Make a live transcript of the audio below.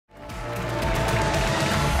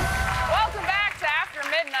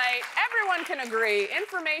agree,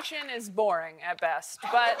 information is boring at best.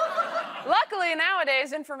 But luckily,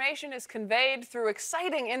 nowadays, information is conveyed through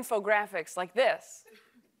exciting infographics like this.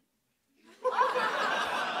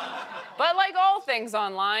 But like all things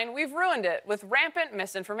online, we've ruined it with rampant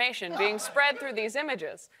misinformation being spread through these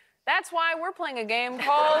images. That's why we're playing a game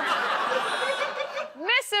called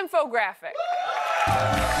Misinfographic.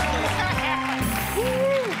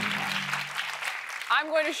 I'm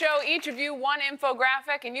going to show each of you one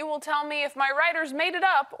infographic, and you will tell me if my writers made it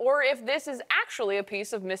up or if this is actually a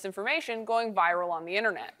piece of misinformation going viral on the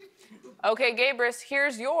internet. Okay, Gabrus,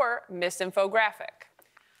 here's your misinfographic.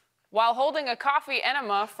 While holding a coffee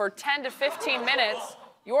enema for 10 to 15 minutes,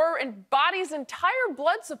 your body's entire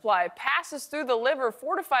blood supply passes through the liver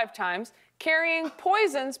 4 to 5 times, carrying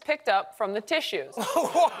poisons picked up from the tissues.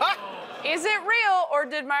 What? Is it real, or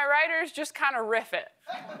did my writers just kind of riff it?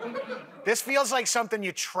 This feels like something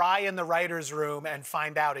you try in the writer's room and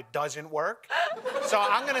find out it doesn't work. So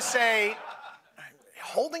I'm going to say,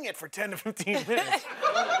 holding it for 10 to 15 minutes.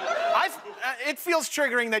 It feels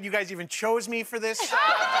triggering that you guys even chose me for this.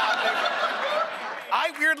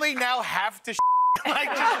 I weirdly now have to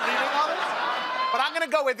like just reading all this. But I'm going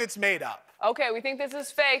to go with it's made up. Okay, we think this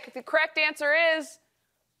is fake. The correct answer is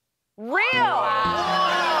real.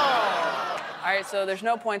 Wow. All right, so there's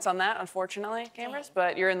no points on that, unfortunately, Cameras,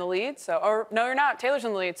 but you're in the lead. So, or no, you're not. Taylor's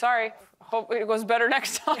in the lead. Sorry. Hope it goes better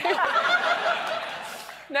next time.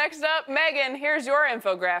 Next up, Megan, here's your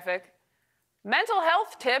infographic. Mental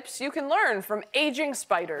health tips you can learn from aging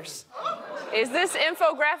spiders. Is this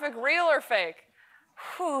infographic real or fake?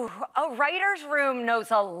 Whew, a writer's room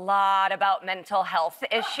knows a lot about mental health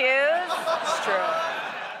issues. It's true.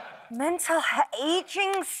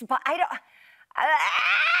 Aging spider.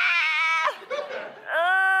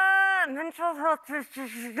 Mental health.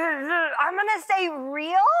 I'm gonna say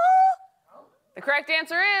real. The correct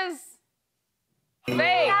answer is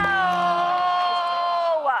fake.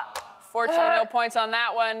 No. Fortunately, no points on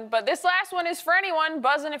that one. But this last one is for anyone.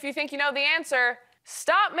 Buzzing if you think you know the answer.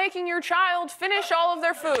 Stop making your child finish all of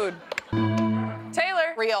their food.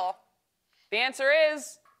 Taylor. Real. The answer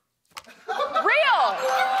is real. Wow.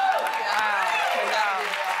 Good job.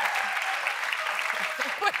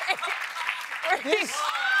 This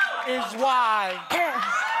is why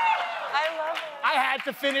I love it. I had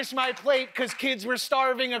to finish my plate because kids were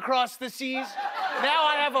starving across the seas. Now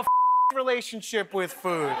I have a relationship with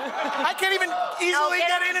food. I can't even easily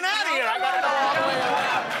get in and out of here. I gotta go all the way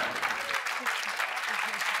around.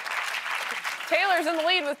 Taylor's in the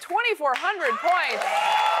lead with 2,400 points.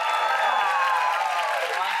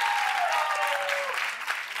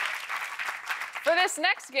 For this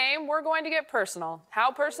next game, we're going to get personal. How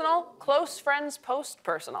personal? Close friends post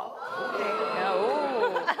personal.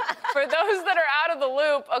 Ooh. For those that are out of the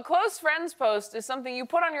loop, a close friends post is something you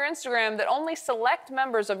put on your Instagram that only select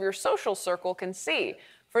members of your social circle can see.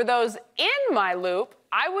 For those in my loop,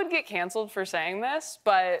 I would get canceled for saying this,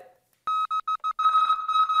 but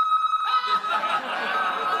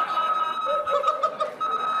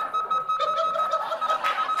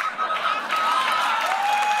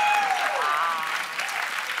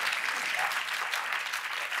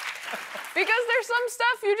because there's some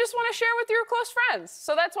stuff you just want to share with your close friends.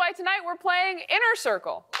 So that's why tonight we're playing Inner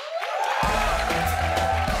Circle.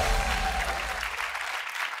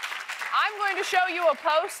 I'm going to show you a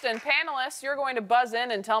post, and panelists, you're going to buzz in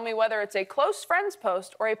and tell me whether it's a close friends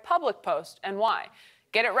post or a public post and why.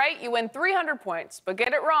 Get it right, you win 300 points, but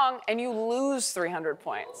get it wrong and you lose 300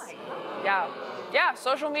 points. Yeah,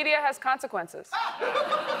 social media has consequences.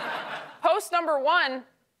 Post number 1.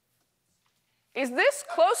 Is this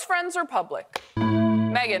close friends or public?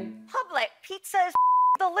 Megan. Public. Pizza is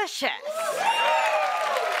delicious.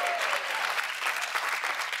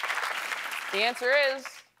 The answer is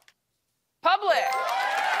public. I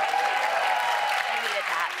needed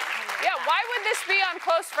that. Yeah, why would this be on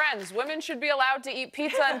close friends? Women should be allowed to eat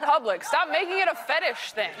pizza in public. Stop making it a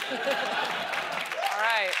fetish thing. All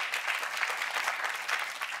right.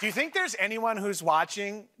 Do you think there's anyone who's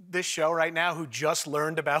watching this show right now who just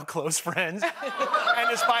learned about close friends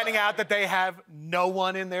and is finding out that they have no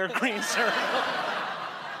one in their green circle?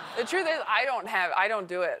 The truth is, I don't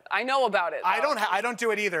do it. I know about it, though. I don't do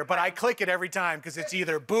it either, but I click it every time because it's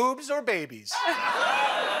either boobs or babies.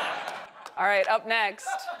 All right, up next.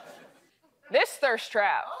 This thirst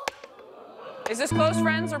trap. Is this close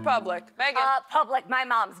friends or public? Megan. Public. My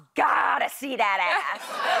mom's gotta see that ass.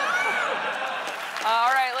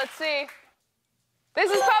 All right, let's see.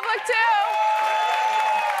 This is public, too.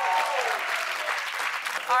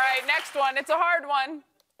 All right, next one. It's a hard one.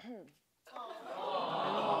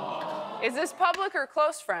 Is this public or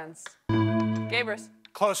close friends? Gabrus.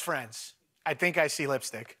 Close friends. I think I see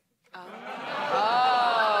lipstick. Oh,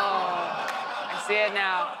 I see it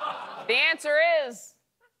now. The answer is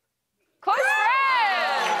close friends.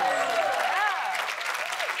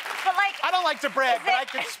 But like, I don't like to brag, but I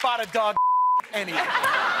can spot a dog anywhere.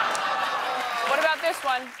 What about this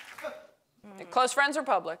one? Close friends or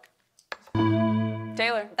public?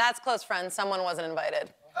 Taylor. That's close friends. Someone wasn't invited.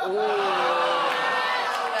 Ooh.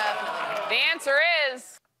 Definitely. The answer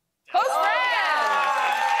is close friends.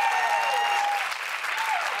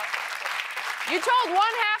 You told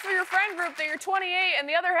one half of your friend group that you're 28 and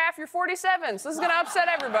the other half you're 47, so this is gonna upset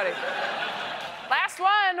everybody. Last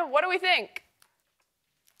one, what do we think?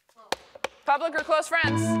 Public or close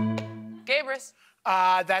friends? Gabrus.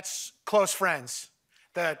 That's close friends.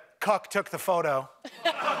 The cuck took the photo.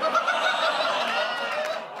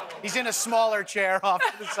 He's in a smaller chair off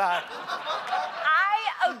to the side. I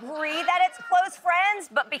agree that it's close friends,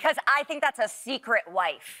 but because I think that's a secret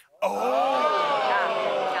wife. Oh. Yeah.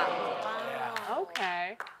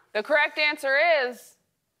 Okay. The correct answer is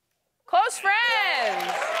close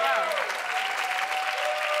friends.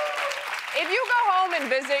 If you go home and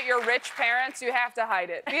visit your rich parents, you have to hide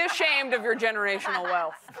it. Be ashamed of your generational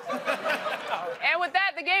wealth. And with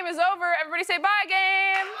that, the game is over. Everybody say bye,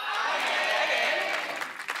 game.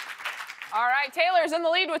 All right, Taylor's in the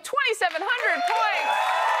lead with 2,700 points.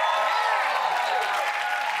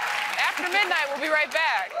 After midnight, we'll be right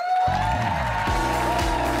back.